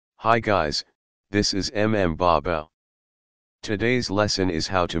Hi guys, this is Baba. Today's lesson is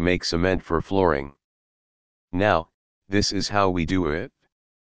how to make cement for flooring. Now, this is how we do it.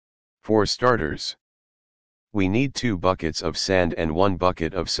 For starters, we need 2 buckets of sand and 1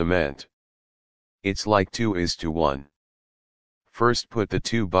 bucket of cement. It's like 2:1. First put the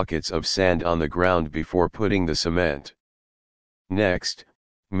 2 buckets of sand on the ground before putting the cement. Next,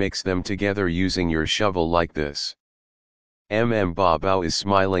 mix them together using your shovel like this. Baba is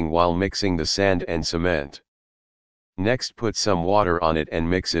smiling while mixing the sand and cement. Next put some water on it and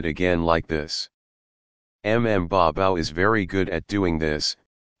mix it again like this. Baba is very good at doing this,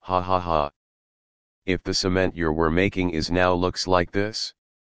 ha ha ha. If the cement we're making is now looks like this,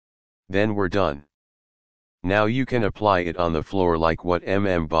 then we're done. Now you can apply it on the floor like what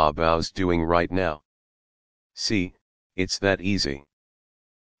Baba's doing right now. See, it's that easy.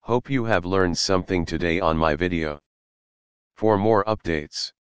 Hope you have learned something today on my video. For more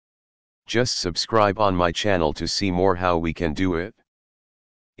updates, just subscribe on my channel to see more how we can do it.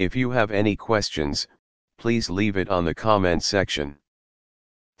 If you have any questions, please leave it on the comment section.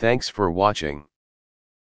 Thanks for watching.